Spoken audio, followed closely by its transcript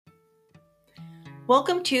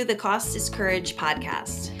Welcome to the Cost is Courage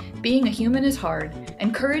podcast. Being a human is hard,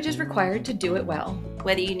 and courage is required to do it well.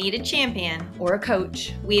 Whether you need a champion or a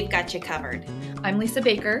coach, we've got you covered. I'm Lisa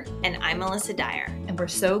Baker. And I'm Melissa Dyer. And we're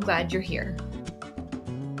so glad you're here.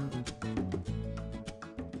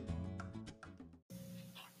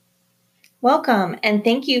 Welcome, and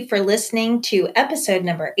thank you for listening to episode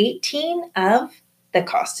number 18 of The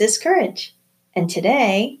Cost is Courage. And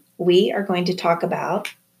today we are going to talk about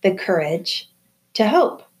the courage to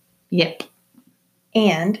hope. Yep.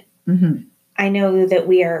 And I know that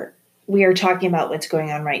we are talking about what's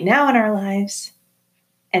going on right now in our lives.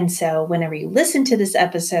 And so whenever you listen to this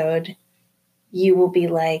episode, you will be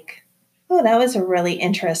like, oh, that was a really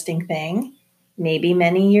interesting thing. Maybe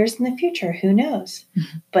many years in the future, who knows?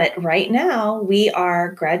 But right now we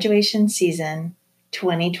are graduation season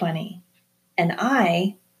 2020. And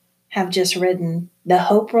I have just ridden the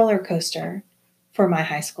hope roller coaster for my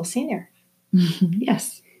high school senior.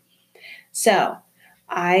 Yes. So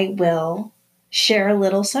I will share a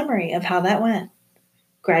little summary of how that went.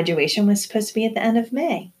 Graduation was supposed to be at the end of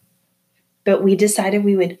May, but we decided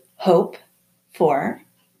we would hope for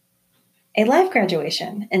a live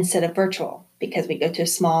graduation instead of virtual because we go to a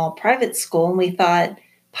small private school and we thought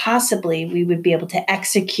possibly we would be able to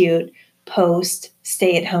execute post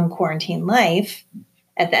stay-at-home quarantine life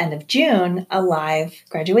at the end of June, a live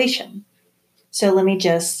graduation. So let me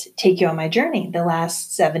just take you on my journey the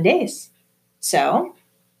last 7 days. So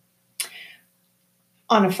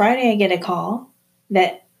on a Friday, I get a call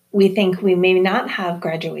that we think we may not have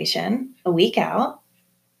graduation a week out.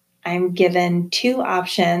 I'm given two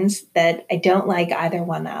options that I don't like either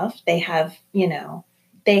one of. They have,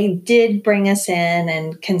 they did bring us in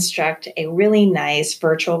and construct a really nice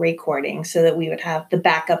virtual recording so that we would have the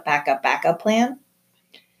backup plan.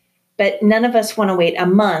 But none of us want to wait a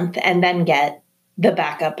month and then get the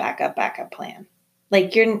backup plan.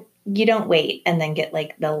 Like you don't wait and then get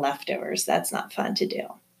like the leftovers. That's not fun to do.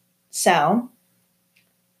 So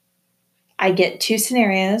I get two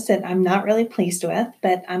scenarios that I'm not really pleased with,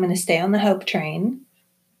 but I'm going to stay on the hope train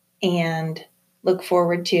and look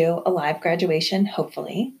forward to a live graduation,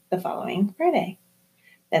 hopefully the following Friday.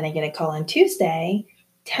 Then I get a call on Tuesday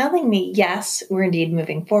telling me, yes, we're indeed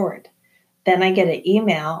moving forward. Then I get an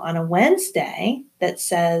email on a Wednesday that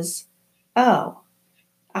says,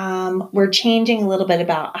 we're changing a little bit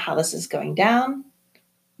about how this is going down.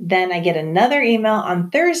 Then I get another email on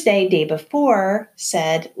Thursday, day before,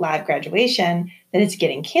 said live graduation, that it's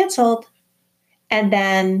getting canceled. And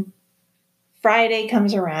then Friday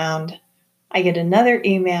comes around. I get another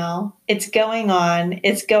email. It's going on.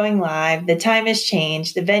 It's going live. The time has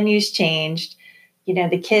changed. The venue's changed.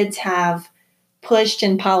 The kids have pushed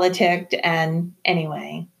and politicked. And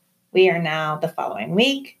anyway, we are now the following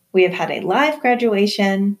week. We have had a live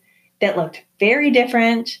graduation that looked very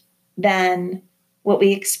different than what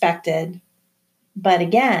we expected. But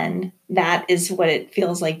again, that is what it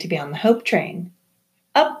feels like to be on the hope train.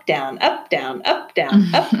 Up, down, up, down, up,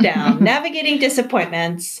 down, up, down, navigating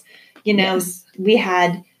disappointments. Yes. We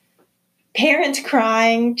had parents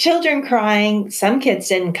crying, children crying. Some kids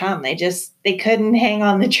didn't come. They couldn't hang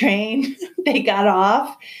on the train. They got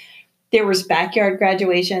off. There was backyard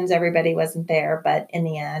graduations. Everybody wasn't there. But in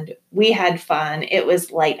the end, we had fun. It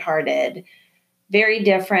was lighthearted, very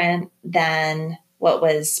different than what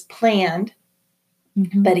was planned.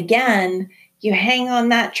 Mm-hmm. But again, you hang on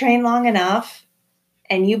that train long enough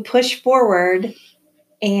and you push forward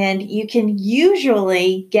and you can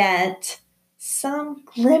usually get some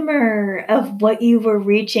glimmer of what you were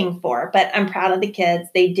reaching for. But I'm proud of the kids.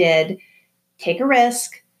 They did take a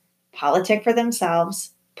risk, politic for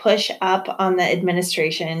themselves, push up on the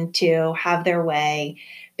administration to have their way,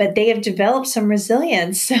 but they have developed some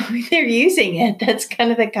resilience. So they're using it. That's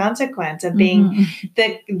kind of the consequence of being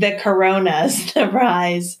the coronas, the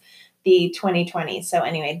rise, the 2020. So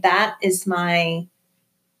anyway, that is my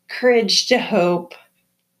courage to hope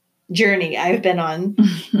journey I've been on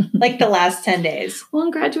like the last 10 days. Well,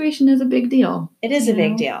 and graduation is a big deal. It is a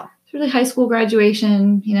big deal. It's really high school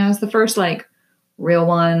graduation, it's the first real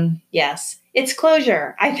one. Yes. It's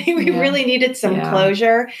closure. I think we really needed some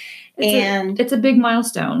closure. It's a big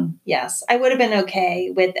milestone. Yes. I would have been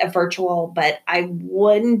okay with a virtual, but I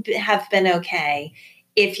wouldn't have been okay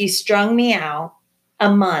if you strung me out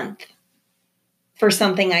a month for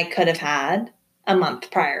something I could have had a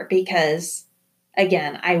month prior because,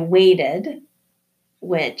 again, I waited,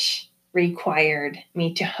 which required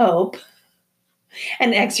me to hope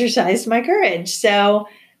and exercise my courage. So,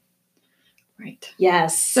 right.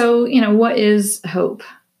 Yes. So, what is hope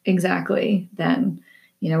exactly then?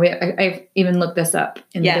 I've even looked this up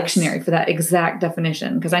in the dictionary for that exact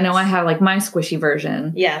definition, because I know I have like my squishy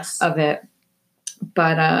version of it.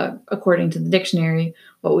 But according to the dictionary,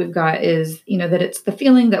 what we've got is, that it's the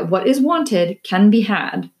feeling that what is wanted can be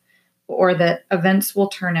had, or that events will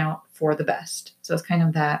turn out for the best. So it's kind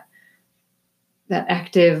of that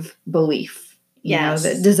active belief,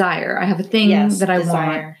 that desire. I have a thing that I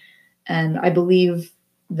want, and I believe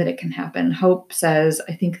that it can happen. Hope says,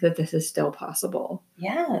 I think that this is still possible.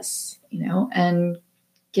 Yes. And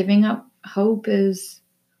giving up hope is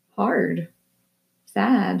hard,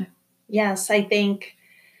 sad. Yes, I think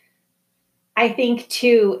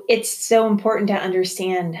too, it's so important to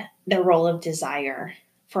understand the role of desire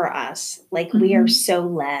for us. Like we are so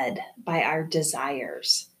led by our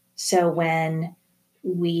desires. So when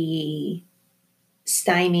we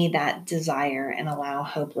stymie that desire and allow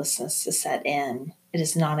hopelessness to set in, it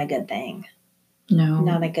is not a good thing. No.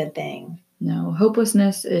 Not a good thing. No.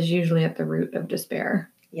 Hopelessness is usually at the root of despair.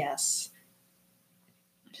 Yes.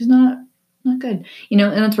 Which is not good. And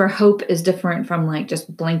that's where hope is different from like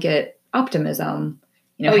just blanket optimism.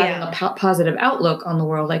 Having a positive outlook on the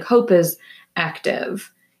world. Like hope is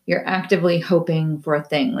active. You're actively hoping for a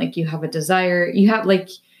thing. Like you have a desire. You have like,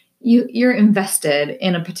 you're invested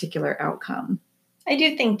in a particular outcome. I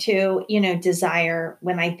do think too, desire,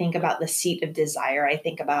 when I think about the seat of desire, I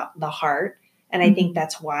think about the heart. And I think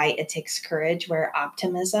that's why it takes courage, where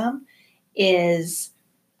optimism is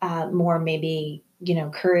more maybe,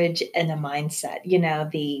 courage and a mindset,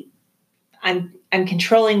 I'm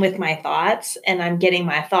controlling with my thoughts, and I'm getting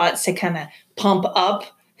my thoughts to kind of pump up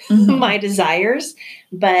my desires.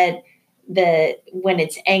 But when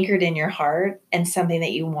it's anchored in your heart and something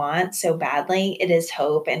that you want so badly, it is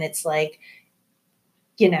hope. And it's like,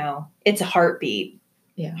 it's a heartbeat,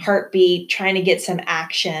 trying to get some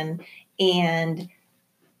action. And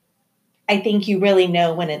I think you really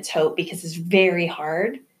know when it's hope, because it's very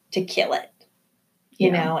hard to kill it.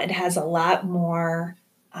 It has a lot more,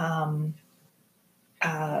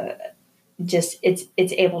 just it's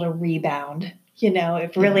able to rebound.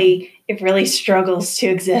 It really struggles to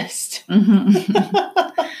exist.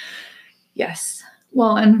 Yes.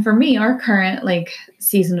 Well, and for me, our current like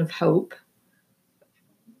season of hope,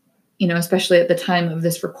 especially at the time of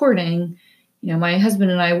this recording, my husband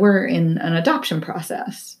and I were in an adoption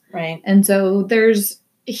process. Right. And so there's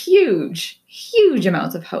huge, huge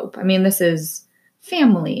amounts of hope. I mean, this is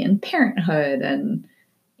family and parenthood and,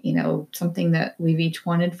 something that we've each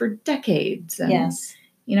wanted for decades. And, yes.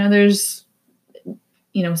 There's,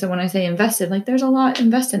 so when I say invested, like there's a lot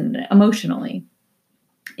invested in it emotionally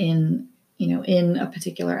in a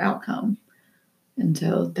particular outcome. And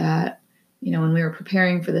so that, when we were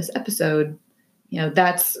preparing for this episode,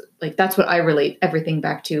 that's what I relate everything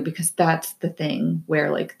back to, because that's the thing where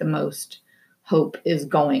like the most hope is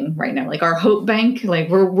going right now. Like our hope bank, like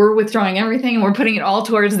we're withdrawing everything and we're putting it all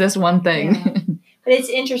towards this one thing. Yeah. But it's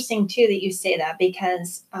interesting too that you say that,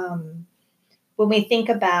 because when we think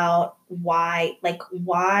about why do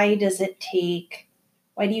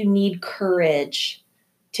you need courage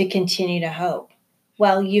to continue to hope?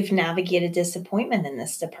 Well, you've navigated disappointment in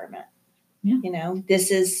this department. Yeah.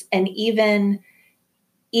 This is, and even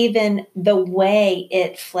the way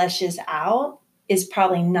it fleshes out is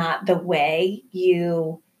probably not the way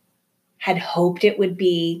you had hoped it would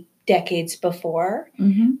be decades before.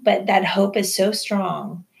 But that hope is so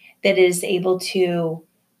strong that it is able to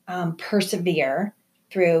persevere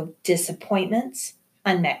through disappointments,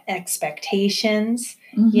 unmet expectations.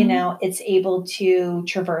 It's able to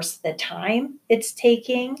traverse the time it's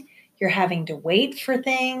taking. You're having to wait for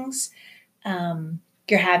things.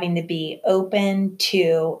 You're having to be open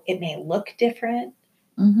to, it may look different.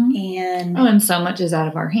 And so much is out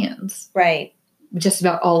of our hands. Right. Just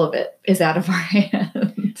about all of it is out of our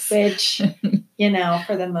hands. Which,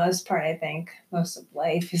 for the most part, I think most of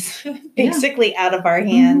life is basically out of our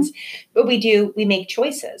hands. But we make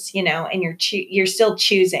choices, and you're still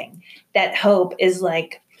choosing. That hope is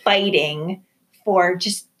like fighting for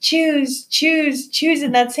just choose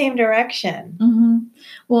in that same direction.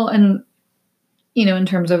 Well, and, in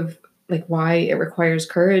terms of like why it requires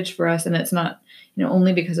courage for us, and it's not,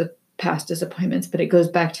 only because of past disappointments, but it goes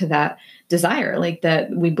back to that desire, like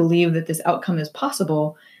that we believe that this outcome is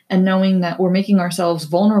possible, and knowing that we're making ourselves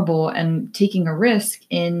vulnerable and taking a risk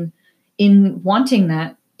in wanting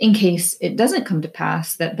that, in case it doesn't come to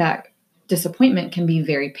pass, that disappointment can be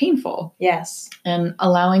very painful. Yes. And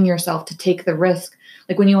allowing yourself to take the risk,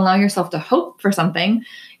 like when you allow yourself to hope for something,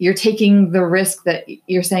 you're taking the risk that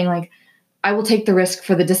you're saying, like, I will take the risk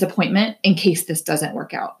for the disappointment in case this doesn't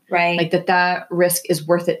work out. Right. Like that risk is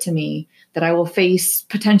worth it to me, that I will face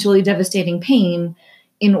potentially devastating pain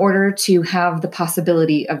in order to have the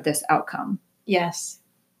possibility of this outcome. Yes.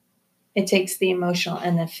 It takes the emotional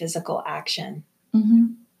and the physical action. Mm-hmm.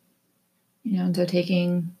 And so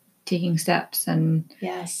taking steps, and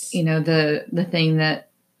yes, the thing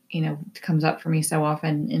that comes up for me so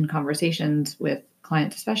often in conversations with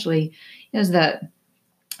clients, especially, is that.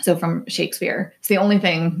 So from Shakespeare, it's the only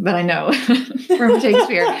thing that I know from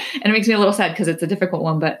Shakespeare, and it makes me a little sad because it's a difficult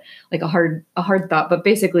one, but like a hard thought. But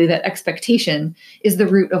basically, that expectation is the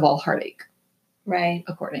root of all heartache, right?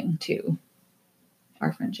 According to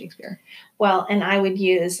our friend Shakespeare. Well, and I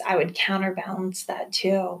would counterbalance that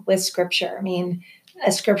too with scripture. I mean,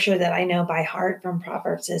 a scripture that I know by heart from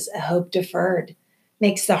Proverbs is, "A hope deferred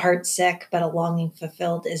makes the heart sick, but a longing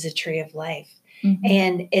fulfilled is a tree of life." Mm-hmm.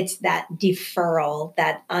 And it's that deferral,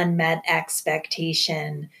 that unmet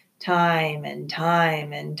expectation, time and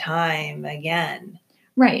time and time again.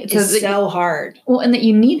 Right. It's so hard. Well, and that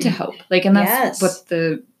you need to hope. And that's yes. what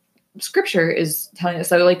the scripture is telling us.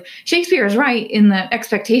 So Shakespeare is right in that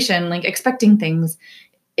expectation, expecting things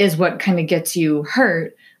is what kind of gets you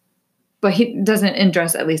hurt. But he doesn't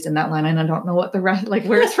address, at least in that line, and I don't know what the rest,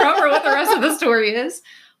 where it's from or what the rest of the story is.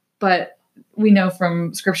 But we know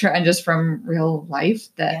from scripture and just from real life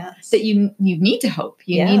that yes. that you need to hope.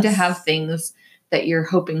 You yes. need to have things that you're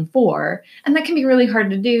hoping for. And that can be really hard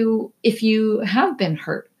to do if you have been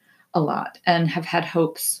hurt a lot and have had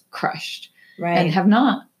hopes crushed, right. and have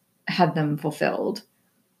not had them fulfilled.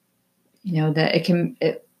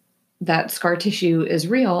 That that scar tissue is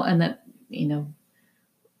real, and that,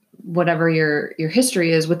 whatever your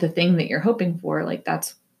history is with the thing that you're hoping for,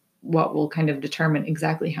 that's what will kind of determine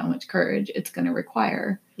exactly how much courage it's going to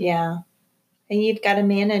require. Yeah. And you've got to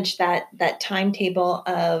manage that timetable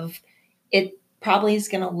of, it probably is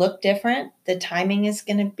going to look different. The timing is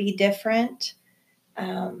going to be different.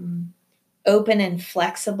 Open and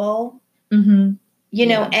flexible, mm-hmm.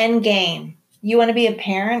 End game. You want to be a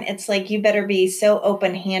parent. It's you better be so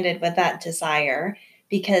open-handed with that desire,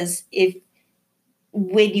 because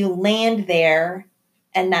when you land there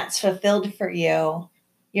and that's fulfilled for you,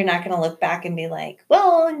 you're not going to look back and be like,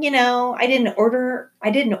 well, I didn't order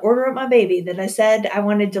up my baby that I said I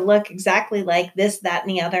wanted to look exactly like this, that, and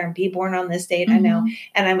the other, and be born on this date. Mm-hmm. I know.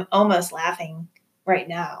 And I'm almost laughing right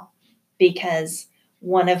now because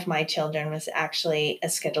one of my children was actually a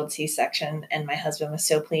scheduled C-section, and my husband was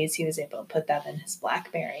so pleased he was able to put that in his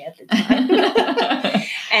BlackBerry at the time.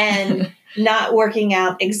 And not working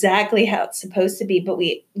out exactly how it's supposed to be, but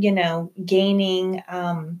we, gaining,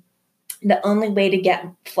 the only way to get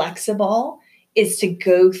flexible is to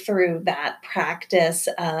go through that practice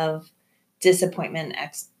of disappointment,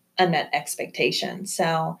 unmet expectation.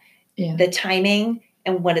 So the timing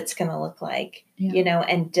and what it's going to look like,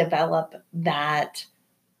 and develop that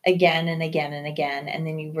again and again and again. And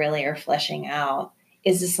then you really are fleshing out,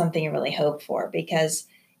 is this something you really hope for? Because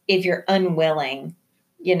if you're unwilling,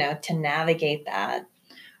 to navigate that.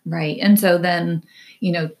 Right. And so then,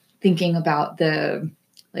 thinking about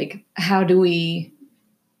how do we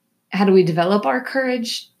develop our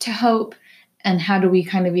courage to hope, and how do we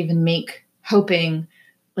kind of even make hoping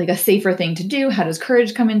a safer thing to do? How does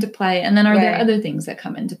courage come into play? And then are there other things that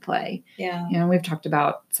come into play? Yeah. We've talked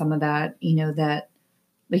about some of that, that,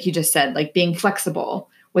 like you just said, being flexible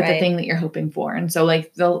with the thing that you're hoping for. And so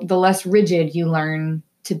the less rigid you learn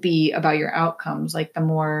to be about your outcomes, the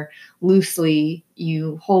more loosely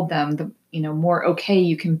you hold them, the, more okay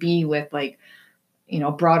you can be with a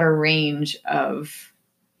broader range of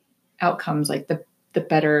outcomes, the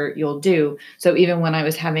better you'll do. So even when I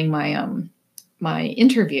was having my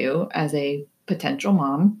interview as a potential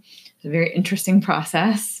mom, it's a very interesting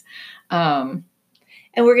process.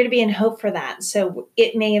 And we're going to be in hope for that. So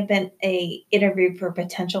it may have been a interview for a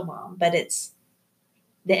potential mom, but it's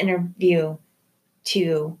the interview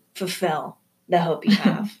to fulfill the hope you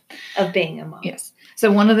have of being a mom. Yes.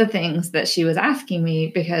 So one of the things that she was asking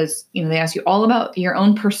me, because, they ask you all about your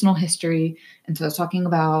own personal history. And so I was talking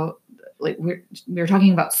about, we were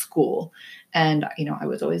talking about school, and, I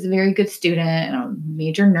was always a very good student and a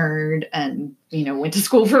major nerd, and, went to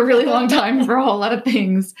school for a really long time for a whole lot of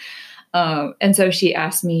things. And so she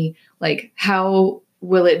asked me, how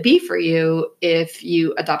will it be for you if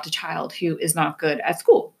you adopt a child who is not good at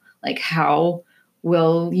school? How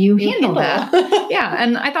will you handle that? Yeah.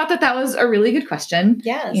 And I thought that was a really good question.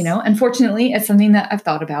 Yes. Unfortunately, it's something that I've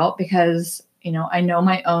thought about because, I know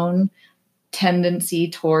my own tendency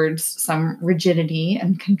towards some rigidity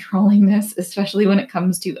and controllingness, especially when it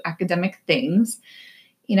comes to academic things,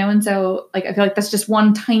 and so I feel like that's just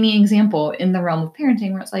one tiny example in the realm of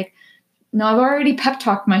parenting where it's no, I've already pep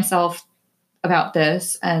talked myself about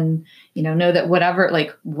this, and, know that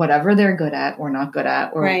whatever they're good at or not good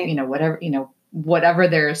at, or, Right. whatever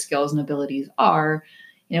their skills and abilities are,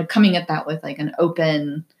 coming at that with like an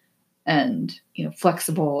open and,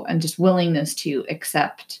 flexible and just willingness to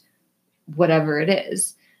accept whatever it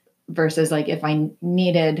is, versus like if I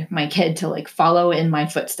needed my kid to like follow in my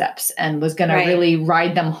footsteps and was going to really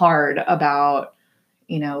ride them hard about,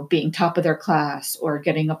 being top of their class or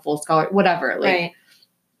getting a full scholarship, whatever, like,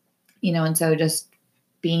 and so just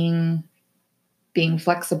being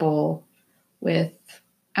flexible with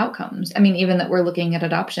outcomes. I mean, even that we're looking at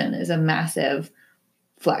adoption is a massive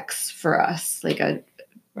flex for us, like a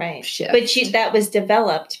shift. But that was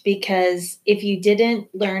developed because if you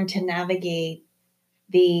didn't learn to navigate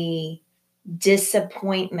the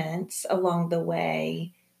disappointments along the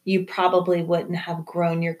way, you probably wouldn't have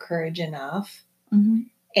grown your courage enough,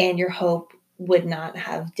 and your hope would not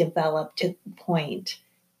have developed to the point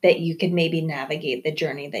that you could maybe navigate the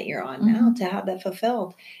journey that you're on now to have that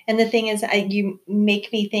fulfilled. And the thing is, you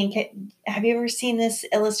make me think, have you ever seen this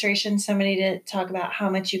illustration, somebody to talk about how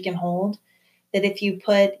much you can hold? That if you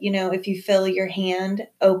put, if you fill your hand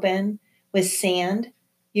open with sand,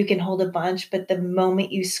 you can hold a bunch, but the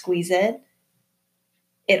moment you squeeze it,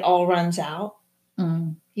 it all runs out.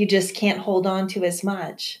 You just can't hold on to as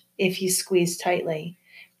much if you squeeze tightly.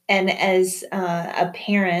 And as a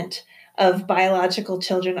parent of biological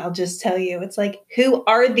children, I'll just tell you, it's like, who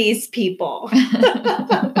are these people?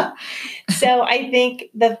 So I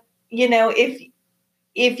think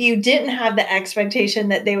if you didn't have the expectation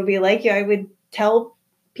that they would be like you, I would tell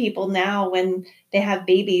people now when they have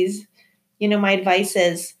babies, my advice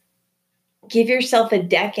is give yourself a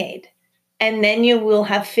decade and then you will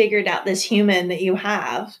have figured out this human that you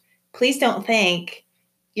have. Please don't think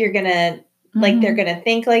you're going to they're going to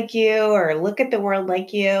think like you or look at the world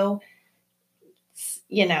like you.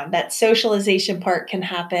 That socialization part can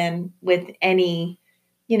happen with any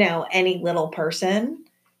little person.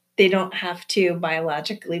 They don't have to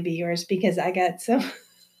biologically be yours, because I got some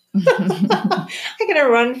I'm going to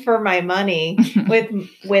run for my money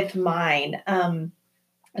with mine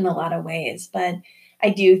in a lot of ways. But I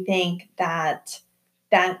do think that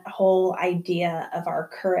whole idea of our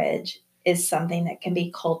courage is something that can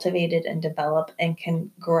be cultivated and developed and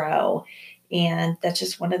can grow. And that's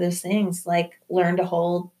just one of those things, like learn to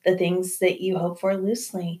hold the things that you hope for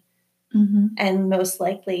loosely. And most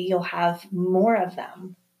likely you'll have more of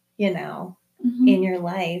them, in your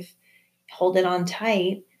life. Hold it on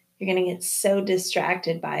tight. You're going to get so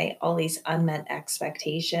distracted by all these unmet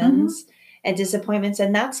expectations and disappointments.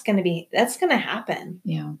 And that's going to happen.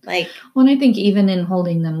 Yeah. And I think even in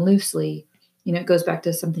holding them loosely, it goes back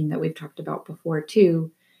to something that we've talked about before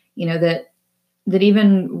too, that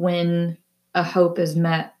even when a hope is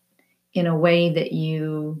met in a way that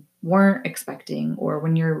you weren't expecting, or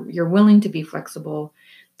when you're willing to be flexible,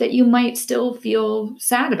 that you might still feel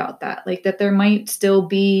sad about that. Like that there might still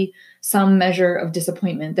be some measure of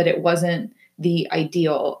disappointment that it wasn't the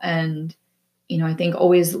ideal. And, I think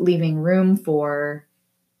always leaving room for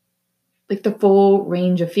like the full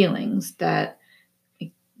range of feelings that,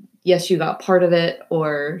 yes, you got part of it,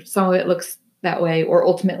 or some of it looks that way, or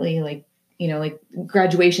ultimately like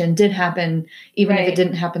graduation did happen, even if it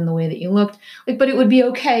didn't happen the way that you looked. But it would be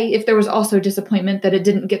okay if there was also disappointment that it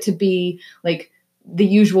didn't get to be like the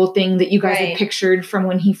usual thing that you guys had pictured from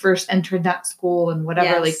when he first entered that school and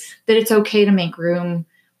whatever, that it's okay to make room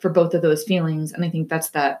for both of those feelings. And I think that's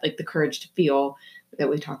that, like the courage to feel that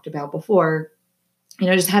we talked about before,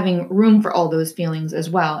 just having room for all those feelings as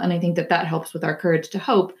well. And I think that helps with our courage to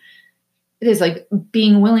hope. It is like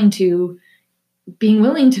being willing to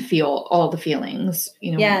feel all the feelings,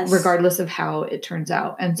 regardless of how it turns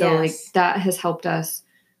out. And so like that has helped us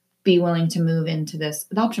be willing to move into this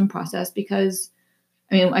adoption process, because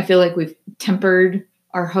I feel like we've tempered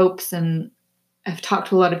our hopes, and I've talked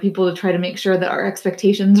to a lot of people to try to make sure that our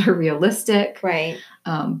expectations are realistic. Right.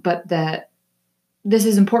 But that this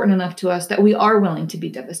is important enough to us that we are willing to be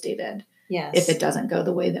devastated if it doesn't go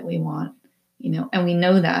the way that we want, and we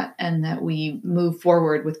know that, and that we move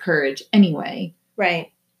forward with courage anyway.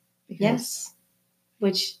 Right. Yes.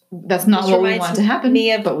 Which that's not what we want to happen,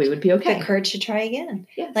 but we would be okay. The courage to try again.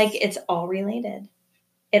 Yes. Like it's all related.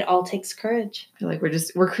 It all takes courage. I feel like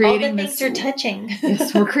we're creating all the things are touching.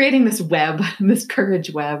 Yes, we're creating this web, this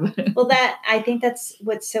courage web. Well, I think that's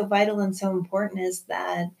what's so vital and so important, is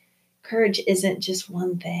that courage isn't just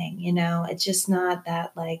one thing, It's just not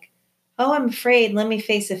that like, oh, I'm afraid, let me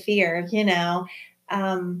face a fear,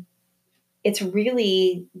 It's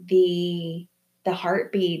really the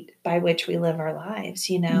heartbeat by which we live our lives,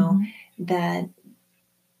 that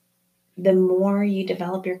the more you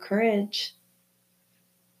develop your courage,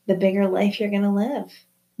 the bigger life you're going to live.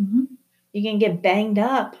 Mm-hmm. You can get banged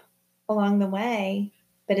up along the way,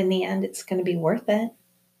 but in the end, it's going to be worth it.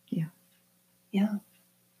 Yeah. Yeah.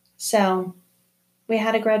 So we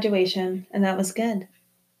had a graduation, and that was good.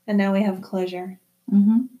 And now we have closure.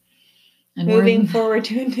 Mm-hmm. And moving forward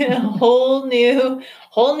to a whole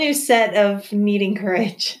new set of needing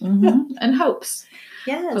courage. Mm-hmm. And hopes.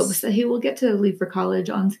 Yes. Hopes that he will get to leave for college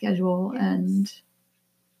on schedule, yes, and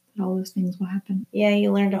that all those things will happen. Yeah,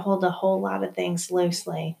 you learn to hold a whole lot of things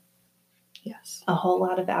loosely. Yes. A whole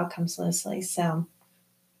lot of outcomes loosely. So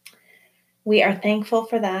we are thankful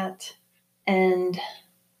for that. And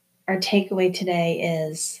our takeaway today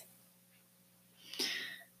is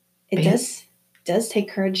it does take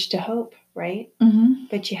courage to hope, right? Mm-hmm.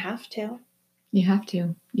 But you have to. You have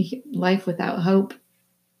to. Life without hope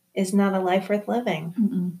is not a life worth living.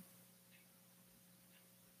 Mm-mm.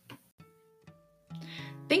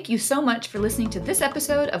 Thank you so much for listening to this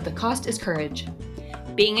episode of The Cost is Courage.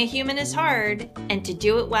 Being a human is hard, and to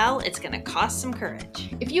do it well, it's going to cost some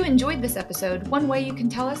courage. If you enjoyed this episode, one way you can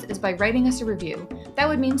tell us is by writing us a review. That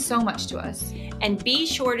would mean so much to us. And be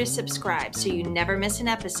sure to subscribe so you never miss an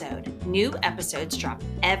episode. New episodes drop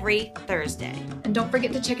every Thursday. And don't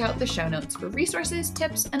forget to check out the show notes for resources,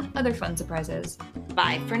 tips, and other fun surprises.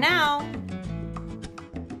 Bye for now.